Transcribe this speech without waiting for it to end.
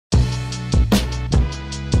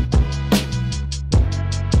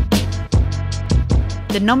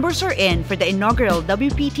The numbers are in for the inaugural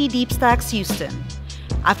WPTDeepStacks Houston.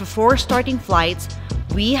 After 4 starting flights,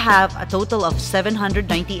 we have a total of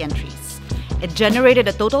 790 entries. It generated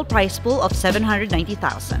a total prize pool of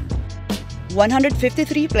 $790,000.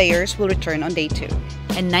 153 players will return on day 2,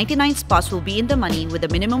 and 99 spots will be in the money with a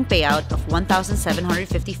minimum payout of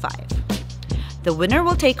 $1,755. The winner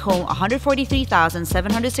will take home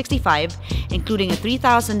 $143,765, including a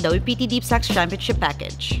 $3,000 WPTDeepStacks Championship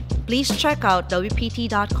package. Please check out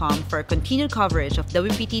WPT.com for continued coverage of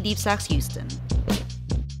WPTDeepStacks Houston.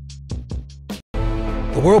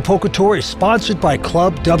 The World Poker Tour is sponsored by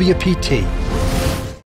Club WPT.